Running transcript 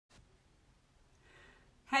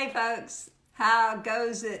Hey folks, how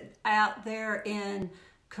goes it out there in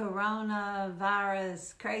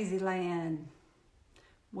coronavirus crazy land?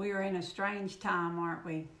 We're in a strange time, aren't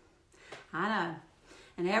we? I know.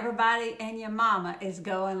 And everybody and your mama is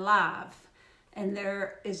going live. And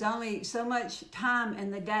there is only so much time in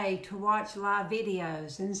the day to watch live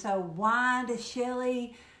videos. And so why does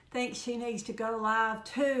Shellie think she needs to go live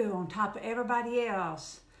too on top of everybody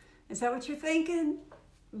else? Is that what you're thinking?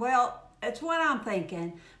 Well, it's what I'm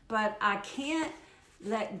thinking, but I can't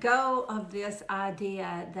let go of this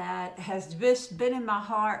idea that has just been in my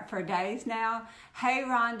heart for days now. Hey,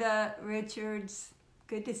 Rhonda Richards,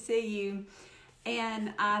 good to see you.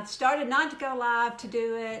 And I started not to go live to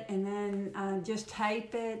do it, and then just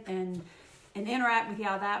tape it and interact with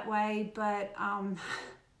y'all that way. But I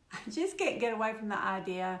just can't get away from the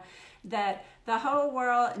idea that the whole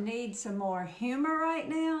world needs some more humor right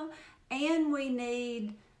now, and we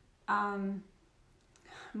need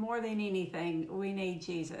more than anything, we need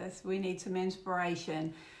Jesus. We need some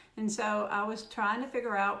inspiration. And so I was trying to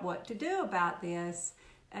figure out what to do about this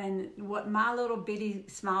and what my little bitty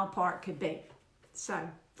small part could be. So,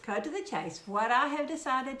 cut to the chase. What I have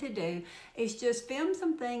decided to do is just film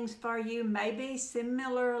some things for you, maybe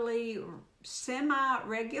similarly,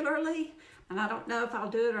 semi-regularly. And I don't know if I'll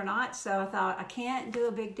do it or not, so I thought I can't do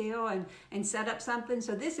a big deal and set up something.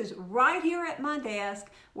 So this is right here at my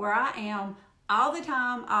desk where I am all the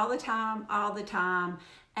time, all the time, all the time.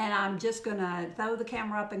 And I'm just gonna throw the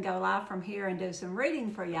camera up and go live from here and do some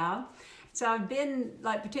reading for y'all. So I've been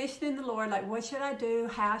like petitioning the Lord, like, what should I do?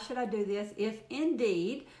 How should I do this? If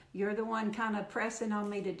indeed you're the one kind of pressing on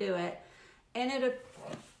me to do it. And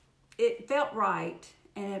it felt right.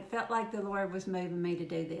 And it felt like the Lord was moving me to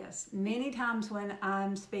do this. Many times when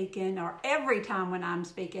I'm speaking, or every time when I'm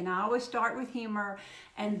speaking, I always start with humor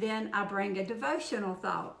and then I bring a devotional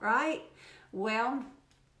thought, right? Well,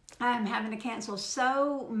 I'm having to cancel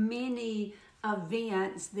so many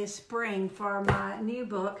events this spring for my new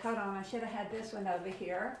book. Hold on, I should have had this one over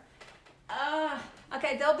here.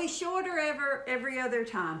 Okay, they'll be shorter every other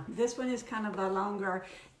time. This one is kind of a longer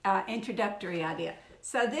introductory idea.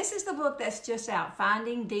 So this is the book that's just out,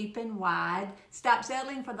 Finding Deep and Wide. Stop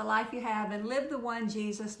settling for the life you have and live the one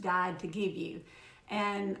Jesus died to give you.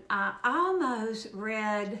 And I almost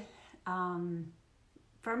read from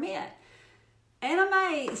it. And I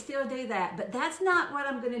may still do that, but that's not what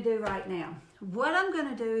I'm going to do right now. What I'm going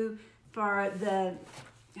to do for the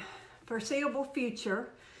foreseeable future,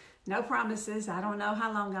 no promises, I don't know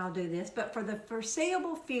how long I'll do this, but for the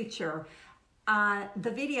foreseeable future, the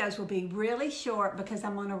videos will be really short because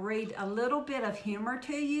I'm going to read a little bit of humor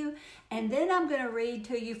to you, and then I'm going to read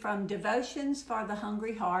to you from Devotions for the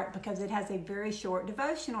Hungry Heart because it has a very short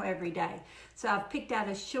devotional every day. So I've picked out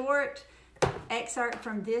a short excerpt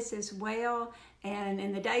from this as well, and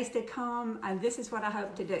in the days to come, this is what I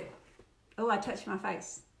hope to do. Oh, I touched my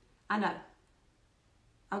face. I know.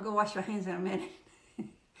 I'll go wash my hands in a minute.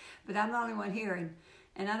 But I'm the only one hearing,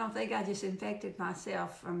 and I don't think I just infected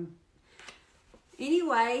myself from...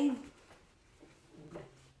 Anyway,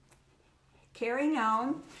 carrying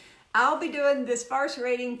on, I'll be doing this first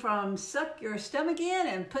reading from Suck Your Stomach In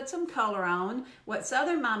and Put Some Color On, what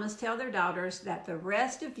Southern mamas tell their daughters that the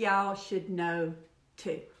rest of y'all should know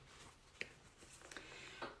too.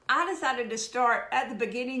 I decided to start at the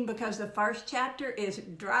beginning because the first chapter is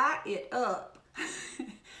Dry It Up.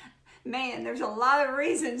 Man, there's a lot of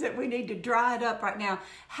reasons that we need to dry it up right now.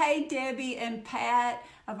 Hey, Debbie and Pat.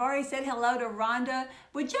 I've already said hello to Rhonda.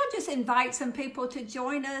 Would y'all just invite some people to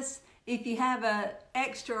join us? If you have an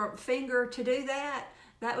extra finger to do that,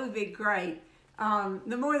 that would be great.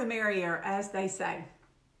 The more the merrier, as they say.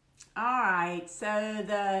 All right, so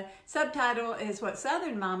the subtitle is What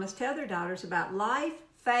Southern Mamas Tell Their Daughters About Life,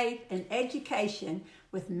 Faith, and Education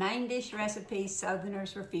with Main Dish Recipes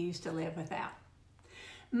Southerners Refuse to Live Without.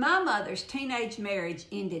 My mother's teenage marriage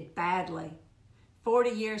ended badly.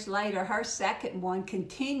 40 years later, her second one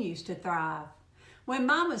continues to thrive. When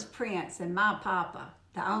Mama's Prince and my Papa,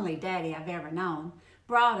 the only daddy I've ever known,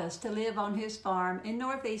 brought us to live on his farm in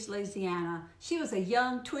Northeast Louisiana, she was a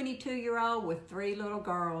young 22-year-old with 3 little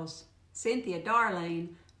girls, Cynthia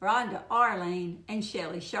Darlene, Rhonda Arlene, and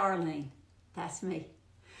Shellie Charlene. That's me.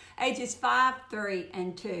 Ages 5, 3,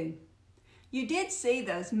 and 2. You did see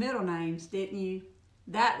those middle names, didn't you?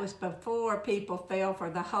 That was before people fell for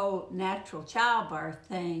the whole natural childbirth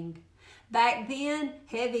thing. Back then,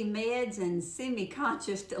 heavy meds and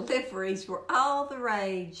semi-conscious deliveries were all the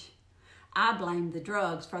rage. I blamed the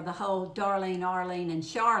drugs for the whole Darlene, Arlene, and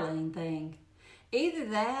Charlene thing. Either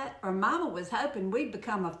that or Mama was hoping we'd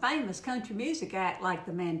become a famous country music act like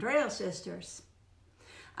the Mandrell sisters.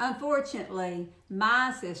 Unfortunately,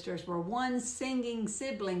 my sisters were one singing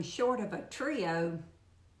sibling short of a trio.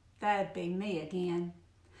 That'd be me again.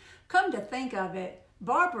 Come to think of it,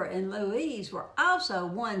 Barbara and Louise were also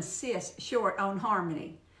one sis short on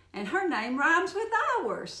harmony, and her name rhymes with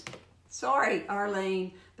ours. Sorry,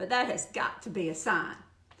 Arlene, but that has got to be a sign.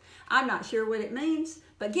 I'm not sure what it means,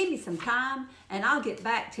 but give me some time and I'll get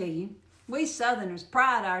back to you. We Southerners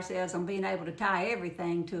pride ourselves on being able to tie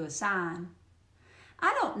everything to a sign.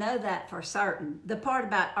 I don't know that for certain. The part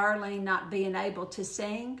about Arlene not being able to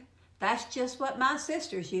sing, that's just what my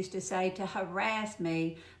sisters used to say to harass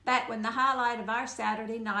me back when the highlight of our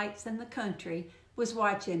Saturday nights in the country was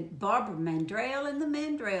watching Barbara Mandrell and the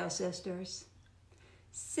Mandrell sisters.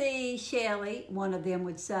 See, Shellie, one of them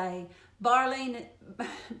would say,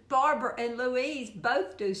 Barbara and Louise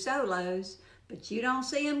both do solos, but you don't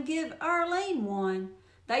see them give Arlene one.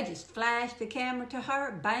 They just flash the camera to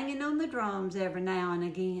her, banging on the drums every now and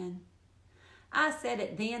again. I said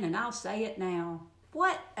it then and I'll say it now.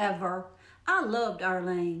 Whatever. I loved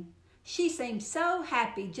Arlene. She seemed so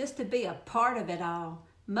happy just to be a part of it all,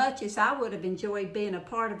 much as I would have enjoyed being a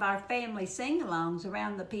part of our family sing-alongs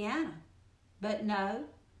around the piano. But no,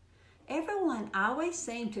 everyone always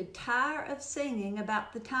seemed to tire of singing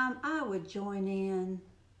about the time I would join in.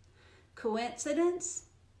 Coincidence?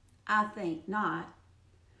 I think not.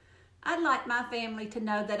 I'd like my family to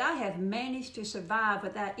know that I have managed to survive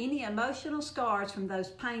without any emotional scars from those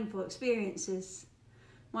painful experiences.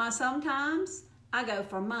 Why, sometimes I go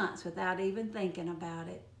for months without even thinking about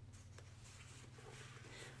it.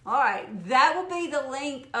 All right, that will be the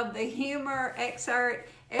length of the humor excerpt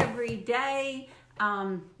every day,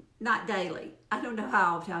 not daily. I don't know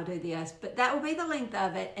how often I'll do this, but that will be the length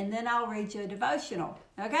of it, and then I'll read you a devotional,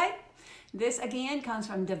 okay? This again comes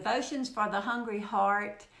from Devotions for the Hungry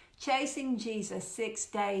Heart, Chasing Jesus 6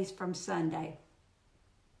 days from Sunday.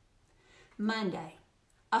 Monday,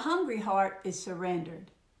 a hungry heart is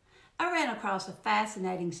surrendered. I ran across a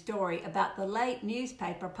fascinating story about the late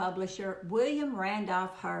newspaper publisher William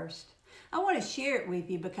Randolph Hearst. I want to share it with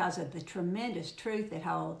you because of the tremendous truth it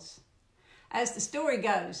holds. As the story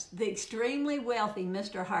goes, the extremely wealthy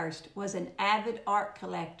Mr. Hearst was an avid art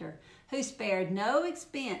collector who spared no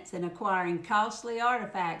expense in acquiring costly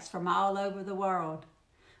artifacts from all over the world.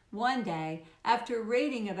 One day, after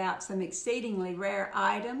reading about some exceedingly rare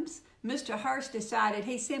items, Mr. Hearst decided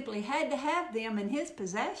he simply had to have them in his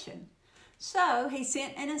possession. So he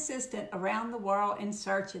sent an assistant around the world in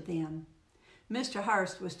search of them. Mr.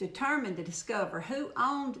 Hearst was determined to discover who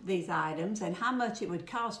owned these items and how much it would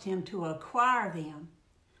cost him to acquire them.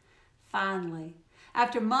 Finally,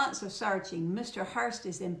 after months of searching, Mr.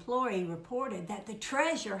 Hearst's employee reported that the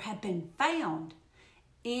treasure had been found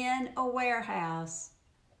in a warehouse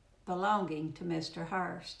belonging to Mr.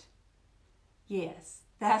 Hearst. Yes,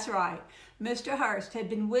 that's right. Mr. Hearst had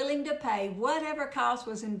been willing to pay whatever cost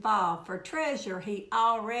was involved for treasure he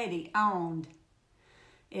already owned.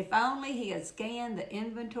 If only he had scanned the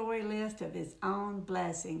inventory list of his own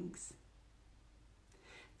blessings.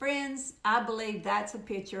 Friends, I believe that's a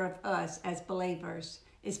picture of us as believers,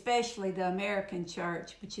 especially the American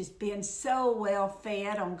church, which has been so well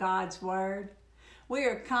fed on God's Word. We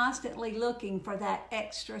are constantly looking for that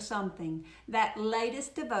extra something, that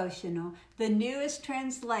latest devotional, the newest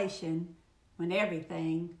translation, when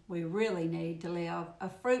everything we really need to live a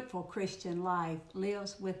fruitful Christian life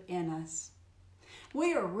lives within us.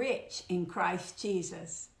 We are rich in Christ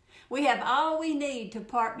Jesus. We have all we need to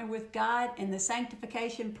partner with God in the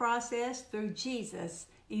sanctification process through Jesus,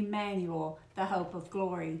 Emmanuel, the hope of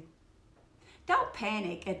glory. Don't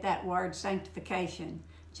panic at that word sanctification.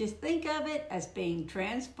 Just think of it as being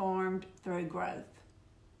transformed through growth.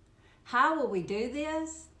 How will we do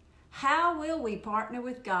this? How will we partner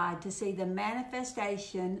with God to see the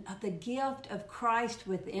manifestation of the gift of Christ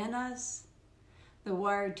within us? The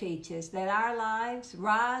Word teaches that our lives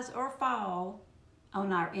rise or fall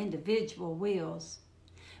on our individual wills.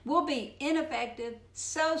 We'll be ineffective,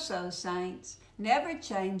 so-so saints, never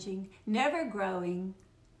changing, never growing,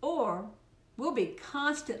 or we'll be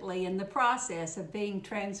constantly in the process of being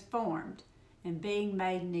transformed and being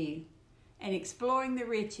made new and exploring the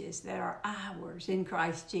riches that are ours in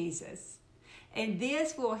Christ Jesus. And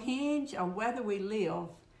this will hinge on whether we live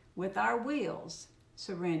with our wills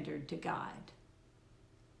surrendered to God.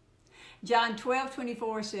 John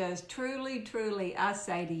 12:24 says, "Truly, truly, I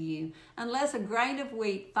say to you, unless a grain of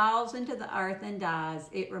wheat falls into the earth and dies,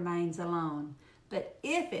 it remains alone. But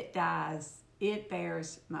if it dies, it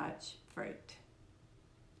bears much fruit."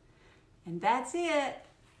 And that's it.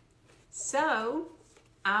 So,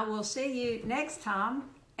 I will see you next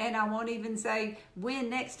time. And I won't even say when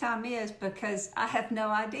next time is because I have no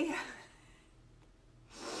idea.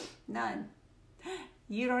 None.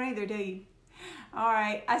 You don't either, do you? All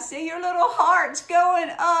right, I see your little hearts going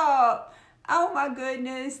up. Oh my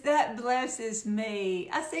goodness, that blesses me.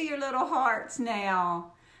 I see your little hearts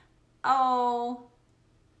now. Oh,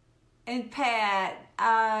 and Pat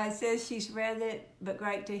says she's read it, but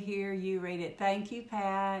great to hear you read it. Thank you,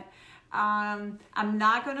 Pat. I'm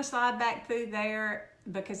not going to slide back through there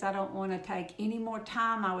because I don't want to take any more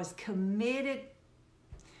time. I was committed.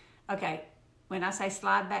 Okay. When I say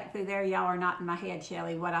slide back through there, y'all are not in my head,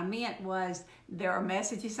 Shellie. What I meant was there are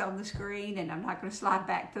messages on the screen and I'm not going to slide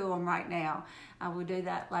back through them right now. I will do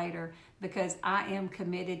that later because I am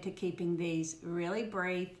committed to keeping these really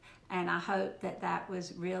brief, and I hope that that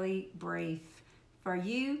was really brief for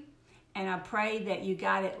you. And I pray that you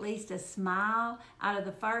got at least a smile out of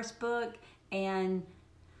the first book and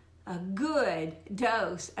a good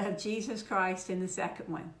dose of Jesus Christ in the second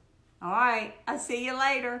one. All right, I'll see you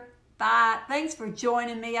later. Bye. Thanks for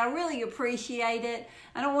joining me. I really appreciate it.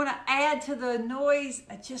 I don't want to add to the noise.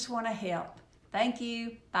 I just want to help. Thank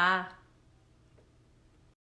you. Bye.